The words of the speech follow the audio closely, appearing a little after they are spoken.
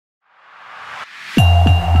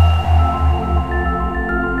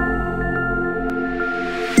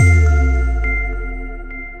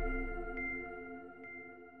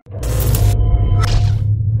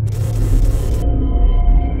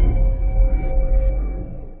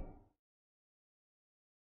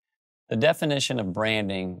The definition of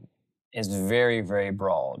branding is very, very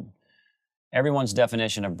broad. Everyone's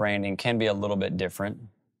definition of branding can be a little bit different,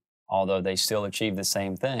 although they still achieve the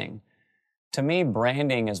same thing. To me,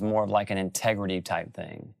 branding is more of like an integrity type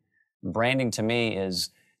thing. Branding to me is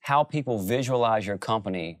how people visualize your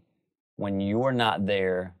company when you're not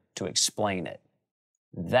there to explain it.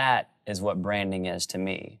 That is what branding is to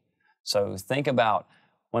me. So think about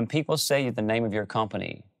when people say the name of your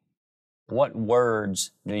company, what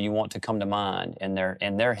words do you want to come to mind in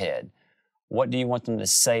their head? What do you want them to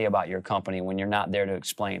say about your company when you're not there to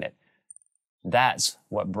explain it? That's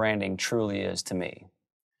what branding truly is to me.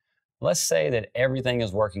 Let's say that everything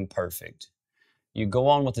is working perfect. You go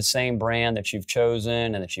on with the same brand that you've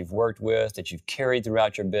chosen and that you've worked with, that you've carried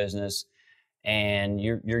throughout your business, and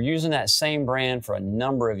you're using that same brand for a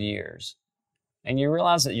number of years. And you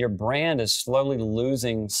realize that your brand is slowly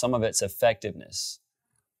losing some of its effectiveness.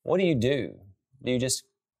 What do? Do you just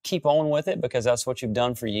keep on with it because that's what you've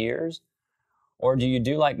done for years? Or do you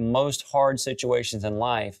do like most hard situations in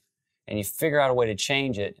life and you figure out a way to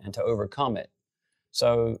change it and to overcome it?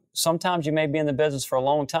 So sometimes you may be in the business for a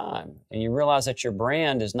long time and you realize that your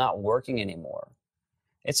brand is not working anymore.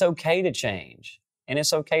 It's okay to change, and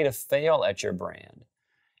it's okay to fail at your brand.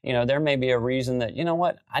 You know, there may be a reason that, you know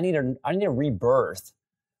what, I need a rebirth.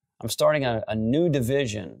 I'm starting a new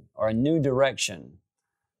division or a new direction.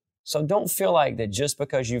 So don't feel like that just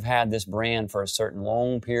because you've had this brand for a certain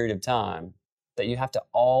long period of time that you have to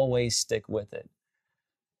always stick with it.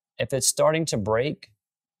 If it's starting to break,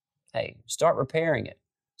 hey, start repairing it.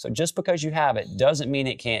 So just because you have it doesn't mean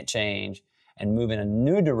it can't change and move in a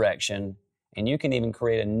new direction, and you can even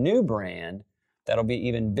create a new brand that'll be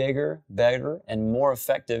even bigger, better, and more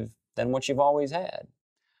effective than what you've always had.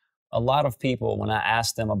 A lot of people, when I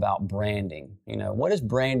ask them about branding, what is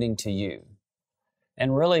branding to you?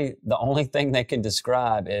 And really, the only thing they can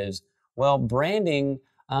describe is, well, branding,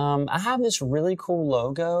 I have this really cool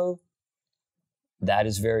logo. That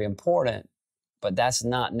is very important, but that's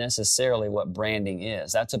not necessarily what branding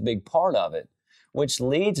is. That's a big part of it, which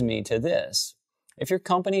leads me to this. If your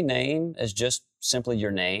company name is just simply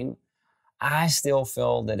your name, I still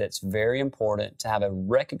feel that it's very important to have a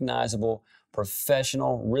recognizable,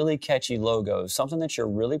 professional, really catchy logo, something that you're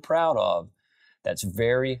really proud of, that's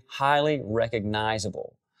very highly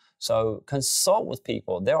recognizable. So consult with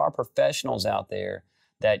people. There are professionals out there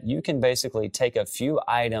that you can basically take a few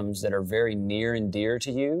items that are very near and dear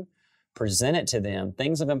to you, present it to them,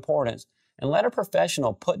 things of importance, and let a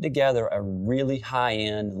professional put together a really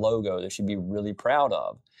high-end logo that you'd be really proud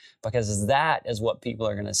of, because that is what people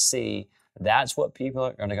are going to see. That's what people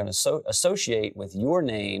are going to associate with your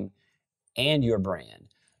name and your brand.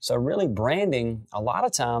 So really, branding a lot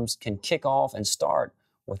of times can kick off and start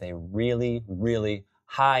with a really, really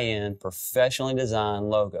high-end, professionally designed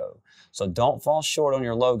logo. So don't fall short on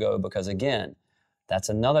your logo, because again, that's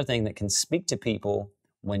another thing that can speak to people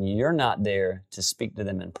when you're not there to speak to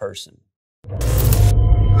them in person.